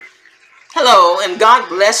Hello, and God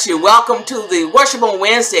bless you. Welcome to the Worship on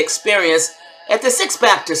Wednesday experience at the Sixth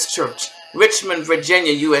Baptist Church, Richmond,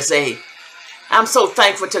 Virginia, USA. I'm so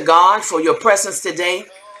thankful to God for your presence today.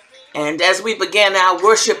 And as we begin our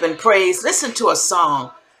worship and praise, listen to a song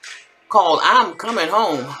called I'm Coming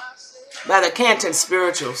Home by the Canton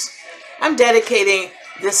Spirituals. I'm dedicating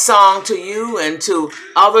this song to you and to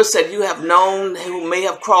others that you have known who may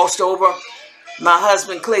have crossed over. My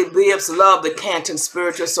husband, Clay Bibbs, loved the Canton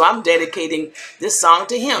Spiritual, so I'm dedicating this song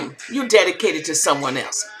to him. You dedicate it to someone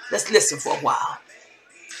else. Let's listen for a while.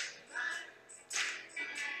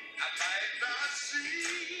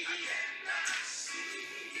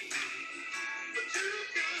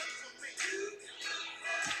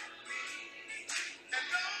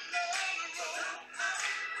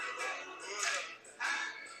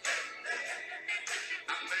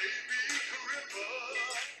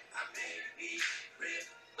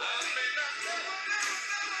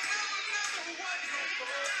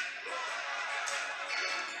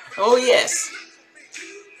 Oh, yes.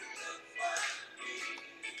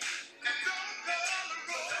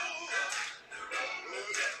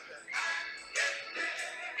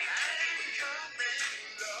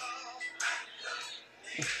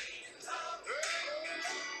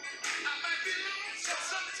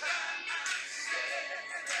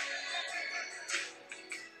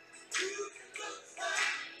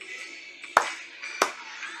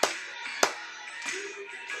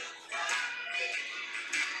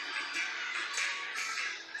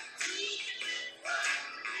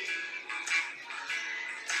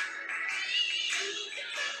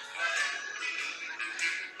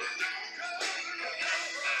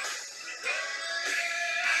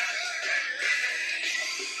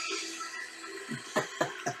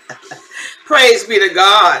 Praise be to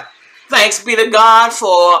God. Thanks be to God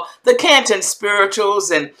for the Canton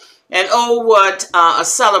Spirituals and oh, what a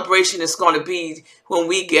celebration it's going to be when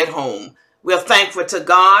we get home. We're thankful to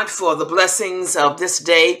God for the blessings of this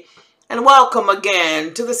day, and welcome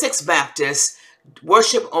again to the Sixth Baptist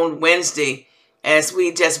Worship on Wednesday, as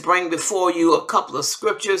we just bring before you a couple of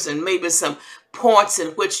scriptures and maybe some points in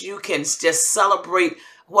which you can just celebrate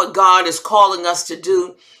what God is calling us to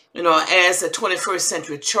do, as a 21st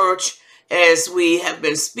century church, as we have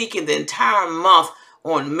been speaking the entire month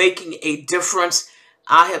on making a difference.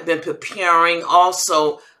 I have been preparing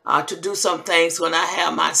also to do some things when I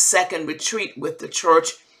have my second retreat with the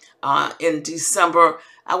church in December.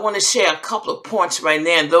 I want to share a couple of points right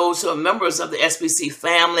now. And those who are members of the SBC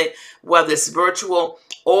family, whether it's virtual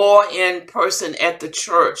or in person at the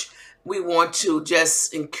church, we want to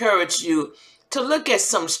just encourage you to look at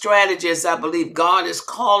some strategies I believe God is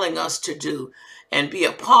calling us to do and be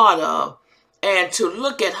a part of, and to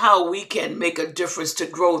look at how we can make a difference to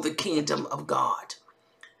grow the kingdom of God.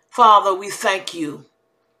 Father, we thank you.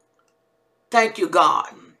 Thank you,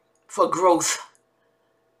 God, for growth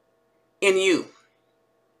in you.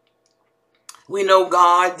 We know,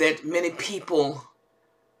 God, that many people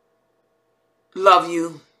love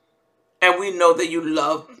you, and we know that you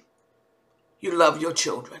love your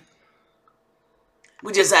children.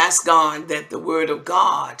 We just ask, God, that the word of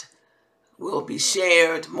God will be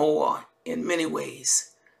shared more in many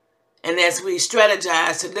ways. And as we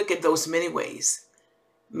strategize to look at those many ways,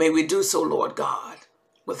 may we do so, Lord God,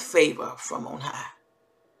 with favor from on high.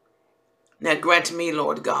 Now grant me,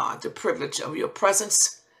 Lord God, the privilege of your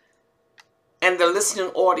presence, and the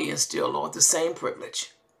listening audience, dear Lord, the same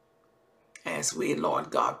privilege, as we,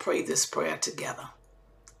 Lord God, pray this prayer together.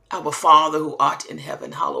 Our Father who art in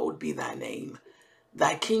heaven, hallowed be thy name.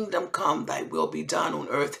 Thy kingdom come, thy will be done on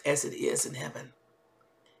earth as it is in heaven.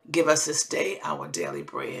 Give us this day our daily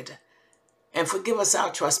bread, and forgive us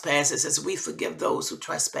our trespasses as we forgive those who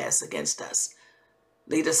trespass against us.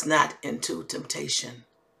 Lead us not into temptation,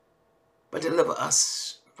 but deliver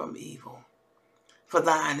us from evil. For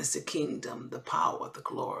thine is the kingdom, the power, the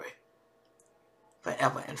glory,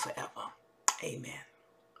 forever and forever. Amen.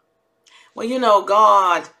 Well,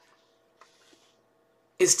 God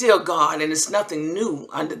is still God, and it's nothing new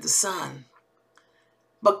under the sun.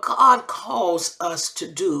 But God calls us to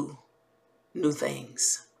do new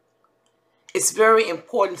things. It's very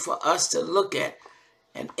important for us to look at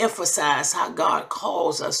and emphasize how God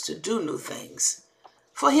calls us to do new things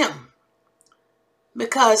for Him.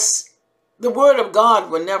 Because the Word of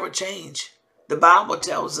God will never change. The Bible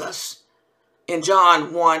tells us in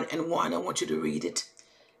John 1:1, I want you to read it.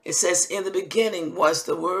 It says, in the beginning was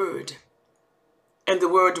the Word, and the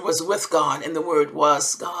Word was with God, and the Word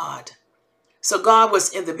was God. So God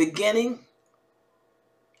was in the beginning.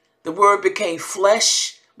 The Word became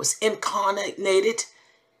flesh, was incarnated.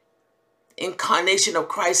 Incarnation of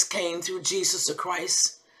Christ came through Jesus the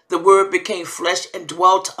Christ. The Word became flesh and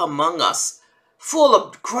dwelt among us, full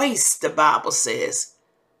of grace, the Bible says,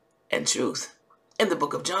 and truth in the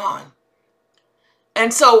book of John.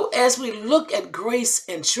 And so as we look at grace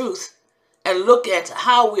and truth and look at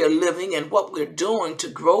how we are living and what we're doing to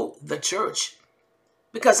grow the church,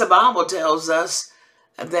 because the Bible tells us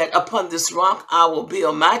that upon this rock I will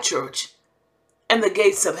build my church, and the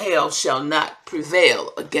gates of hell shall not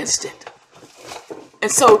prevail against it.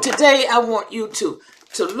 And so today I want you to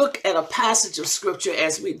look at a passage of scripture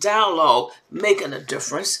as we dialogue, making a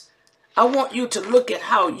difference. I want you to look at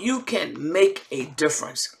how you can make a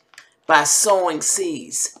difference by sowing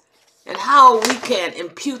seeds, and how we can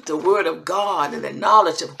impute the word of God and the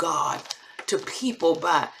knowledge of God to people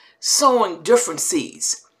by sowing different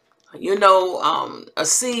seeds. You know, a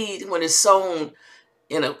seed, when it's sown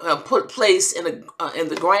in placed in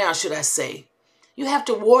the ground, should I say, you have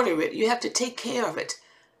to water it. You have to take care of it.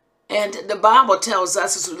 And the Bible tells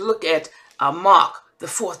us, as we look at Mark, the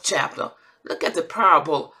 4th chapter, look at the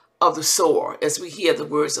parable of the sower as we hear the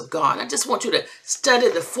words of God. I just want you to study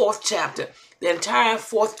the 4th chapter, the entire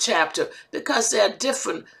 4th chapter, because there are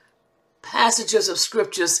different passages of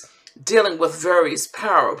scriptures dealing with various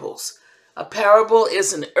parables. A parable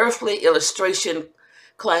is an earthly illustration,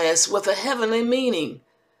 class, with a heavenly meaning.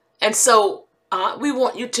 And so we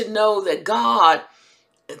want you to know that God,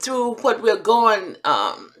 through what we're going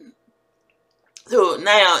through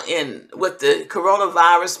now with the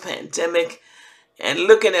coronavirus pandemic, and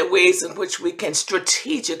looking at ways in which we can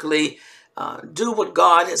strategically do what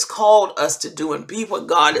God has called us to do and be what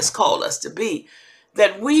God has called us to be,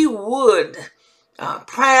 that we would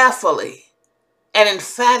prayerfully and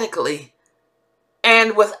emphatically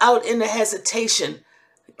and without any hesitation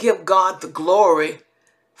give God the glory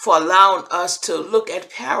for allowing us to look at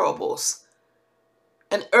parables,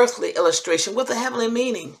 an earthly illustration with a heavenly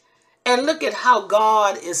meaning, and look at how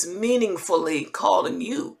God is meaningfully calling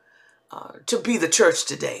you to be the church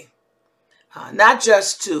today. Not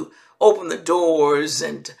just to open the doors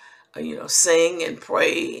and, sing and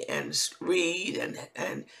pray and read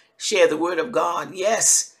and share the word of God.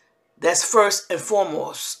 Yes, that's first and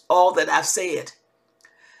foremost all that I've said.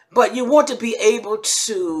 But you want to be able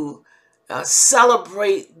to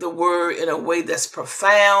celebrate the word in a way that's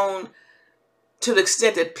profound, to the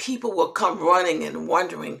extent that people will come running and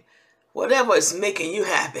wondering, whatever is making you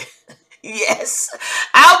happy. Yes,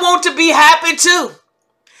 I want to be happy too.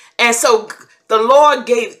 And so the Lord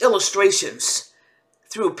gave illustrations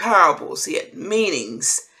through parables. He had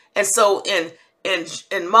meanings. And so in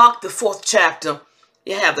Mark, the 4th chapter,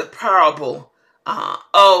 you have the parable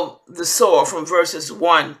of the sower from verses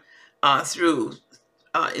 1 through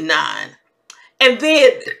 9. And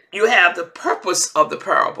then you have the purpose of the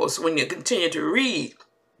parables when you continue to read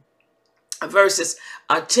verses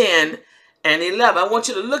 10 and 11. I want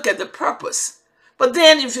you to look at the purpose. But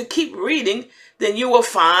then if you keep reading, then you will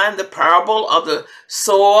find the parable of the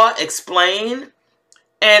sower explained.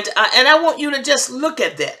 And I want you to just look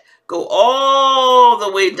at that. Go all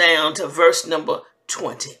the way down to verse number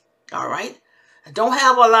 20. All right? I don't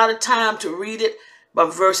have a lot of time to read it,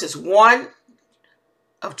 but verses 1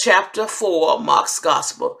 of chapter 4 of Mark's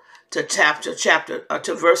Gospel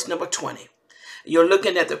to verse number 20. You're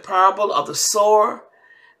looking at the parable of the sower,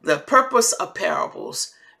 the purpose of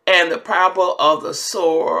parables, and the parable of the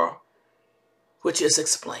sower, which is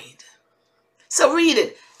explained. So read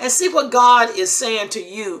it and see what God is saying to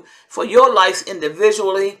you for your life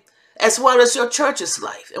individually, as well as your church's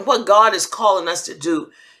life, and what God is calling us to do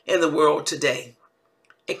in the world today.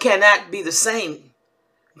 It cannot be the same.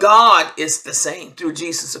 God is the same through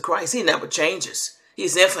Jesus Christ. He never changes.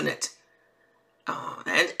 He's infinite.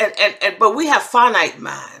 But we have finite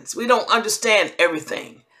minds. We don't understand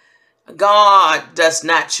everything. God does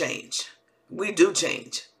not change. We do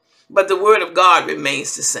change. But the word of God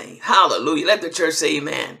remains the same. Hallelujah. Let the church say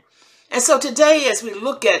amen. And so today, as we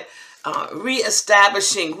look at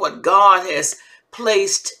reestablishing what God has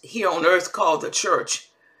placed here on earth called the church,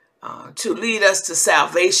 to lead us to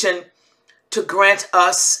salvation, to grant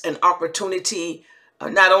us an opportunity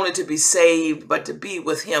not only to be saved, but to be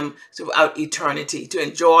with him throughout eternity, to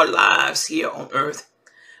enjoy lives here on earth.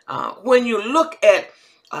 When you look at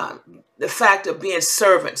the fact of being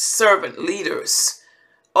servant leaders,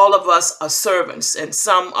 all of us are servants, and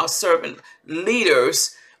some are servant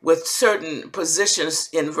leaders with certain positions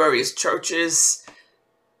in various churches,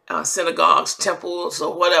 synagogues, temples,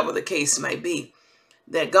 or whatever the case may be,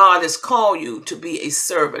 that God has called you to be a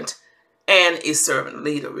servant and a servant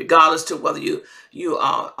leader, regardless to whether you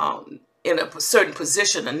are in a certain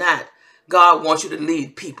position or not. God wants you to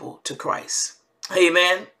lead people to Christ.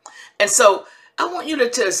 Amen. And so I want you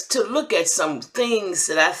to look at some things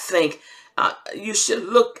that I think you should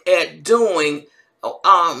look at doing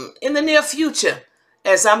in the near future,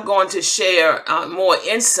 as I'm going to share more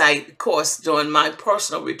insight, of course, during my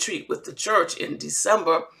personal retreat with the church in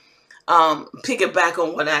December. Piggyback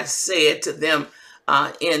on what I said to them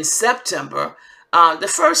in September.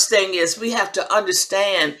 The first thing is we have to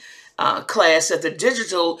understand, class, that the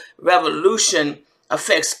digital revolution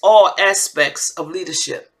affects all aspects of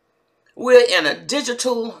leadership. We're in a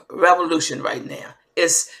digital revolution right now.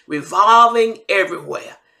 It's revolving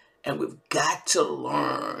everywhere, and we've got to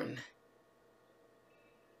learn,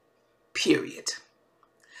 period.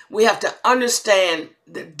 We have to understand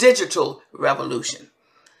the digital revolution.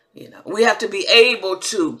 We have to be able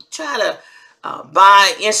to try to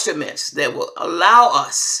buy instruments that will allow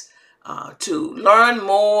us to learn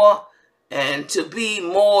more and to be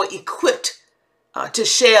more equipped to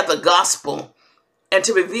share the gospel and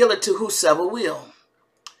to reveal it to whosoever will.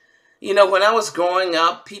 When I was growing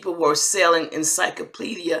up, people were selling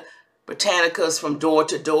Encyclopedia Britannicas from door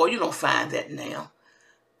to door. You don't find that now.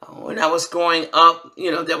 When I was growing up,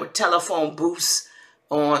 there were telephone booths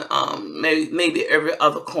on maybe every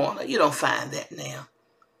other corner. You don't find that now.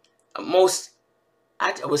 I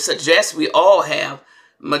would suggest we all have,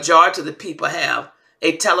 majority of the people have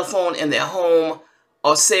a telephone in their home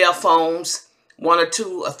or cell phones, 1 or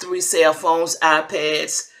 2 or 3 cell phones,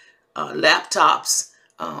 iPads, laptops,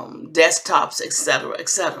 desktops, etc.,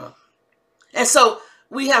 etc. And so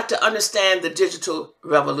we have to understand the digital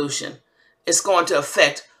revolution. It's going to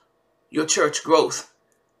affect your church growth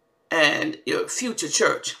and your future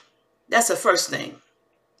church. That's the first thing.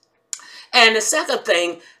 And the second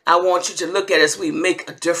thing I want you to look at as we make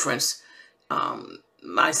a difference,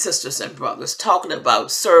 my sisters and brothers, talking about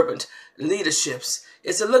servant leaderships,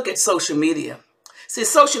 is to look at social media. See,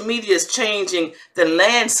 social media is changing the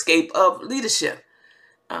landscape of leadership.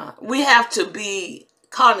 We have to be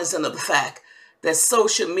cognizant of the fact that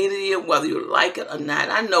social media, whether you like it or not,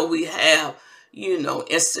 I know we have,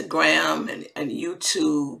 Instagram and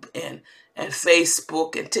YouTube and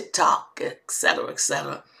Facebook and TikTok, etc.,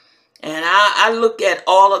 etc. And I look at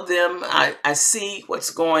all of them. I see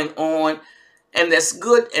what's going on, and there's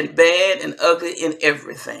good and bad and ugly in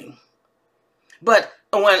everything. But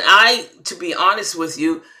to be honest with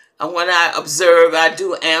you, when I observe, I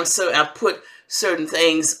do answer, I put certain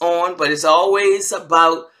things on, but it's always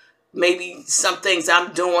about maybe some things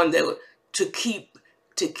I'm doing to keep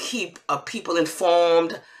people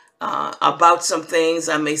informed about some things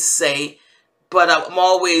I may say. But I'm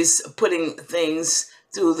always putting things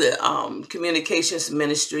through the communications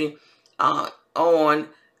ministry on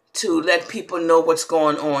to let people know what's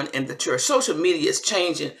going on in the church. Social media is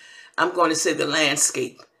changing, I'm going to say, the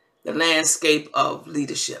landscape of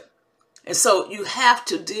leadership. And so you have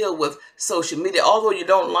to deal with social media. Although you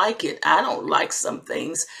don't like it, I don't like some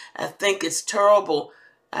things. I think it's terrible.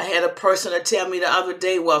 I had a person that tell me the other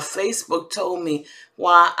day, well, Facebook told me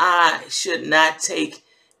why I should not take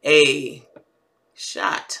a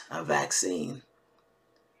vaccine.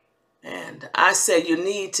 And I said, you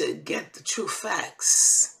need to get the true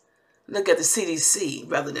facts. Look at the CDC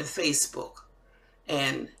rather than Facebook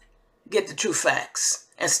and get the true facts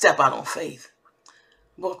and step out on faith.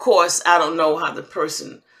 Well, of course, I don't know how the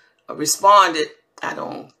person responded. I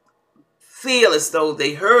don't feel as though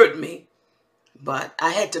they heard me, but I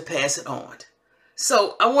had to pass it on.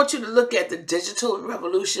 So I want you to look at the digital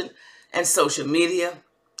revolution and social media.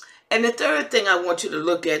 And the third thing I want you to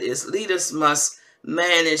look at is leaders must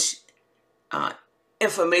manage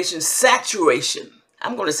information saturation.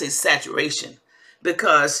 I'm going to say saturation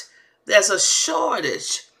because there's a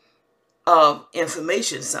shortage of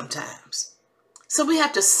information sometimes. So we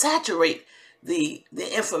have to saturate the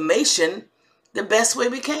information the best way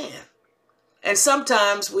we can. And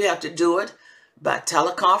sometimes we have to do it by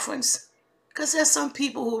teleconference because there's some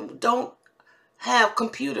people who don't have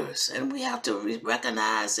computers, and we have to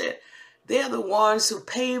recognize that they're the ones who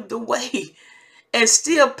paved the way and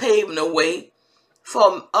still paving the way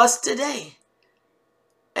for us today.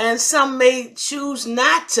 And some may choose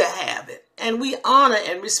not to have it, and we honor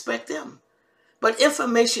and respect them. But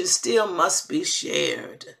information still must be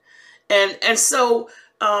shared. And so,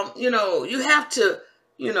 you have to,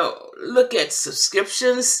 look at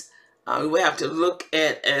subscriptions. We have to look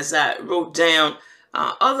at, as I wrote down,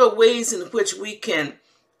 other ways in which we can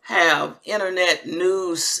have internet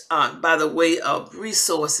news by the way of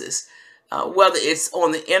resources. Whether it's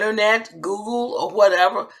on the internet, Google, or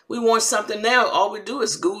whatever. We want something now, all we do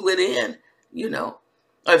is Google it in,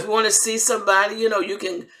 Or if you want to see somebody, you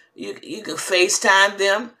can FaceTime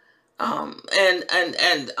them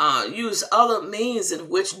and use other means in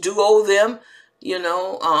which duo them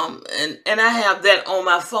and I have that on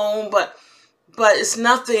my phone, but it's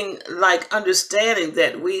nothing like understanding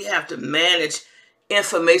that we have to manage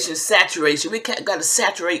information saturation. We got to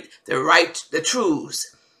saturate the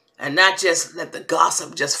truths, and not just let the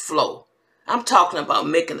gossip just flow. I'm talking about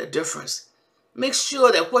making a difference. Make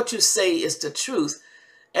sure that what you say is the truth,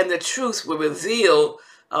 and the truth will reveal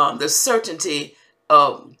the certainty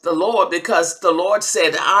of the Lord, because the Lord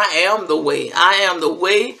said, I am the way. I am the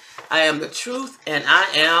way, I am the truth, and I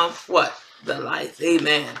am what? The life.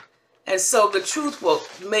 Amen. And so the truth will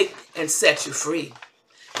make and set you free.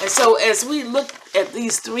 And so as we look at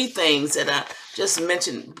these three things that I just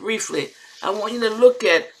mentioned briefly, I want you to look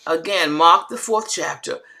at, again, Mark the 4th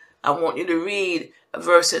chapter. I want you to read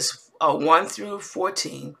verses 1 through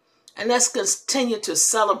 14. And let's continue to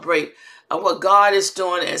celebrate what God is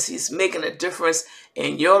doing as he's making a difference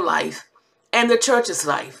in your life and the church's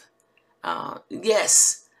life.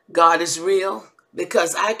 Yes, God is real,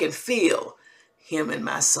 because I can feel him in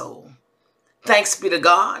my soul. Thanks be to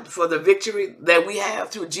God for the victory that we have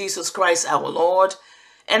through Jesus Christ our Lord.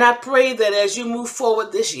 And I pray that as you move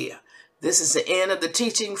forward this year, this is the end of the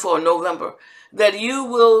teaching for November, that you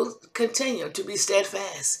will continue to be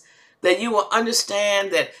steadfast, that you will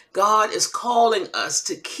understand that God is calling us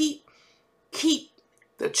to keep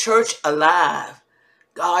the church alive.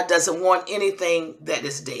 God doesn't want anything that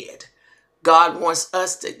is dead. God wants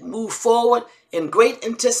us to move forward in great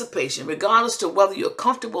anticipation, regardless to whether you're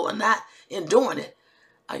comfortable or not in doing it.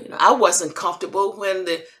 I wasn't comfortable when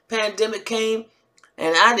the pandemic came,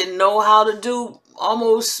 and I didn't know how to do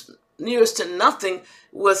almost nearest to nothing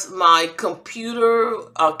with my computer,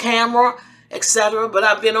 camera, etc. But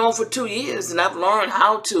I've been on for 2 years, and I've learned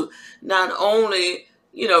how to not only,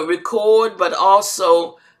 record, but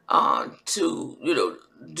also to,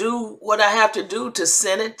 do what I have to do to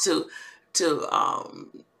send it to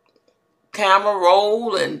camera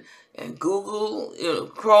roll and Google,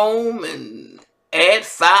 Chrome, and add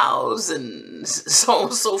files and so on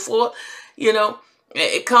and so forth.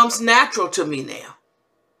 It comes natural to me now.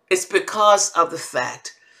 It's because of the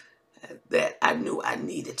fact that I knew I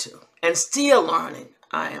needed to, and still learning.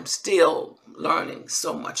 I am still learning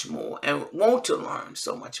so much more and want to learn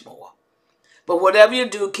so much more. But whatever you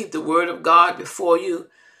do, keep the word of God before you.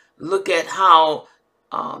 Look at how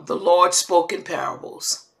the Lord spoke in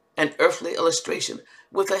parables, an earthly illustration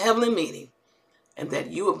with a heavenly meaning, and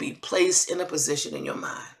that you will be placed in a position in your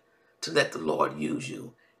mind to let the Lord use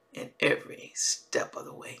you in every step of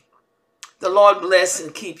the way. The Lord bless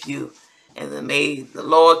and keep you, and may the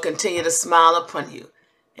Lord continue to smile upon you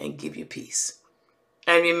and give you peace.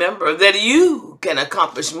 And remember that you can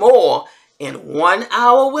accomplish more in 1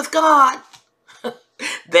 hour with God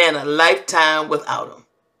than a lifetime without him.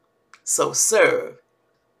 So serve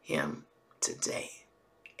him today.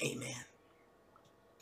 Amen.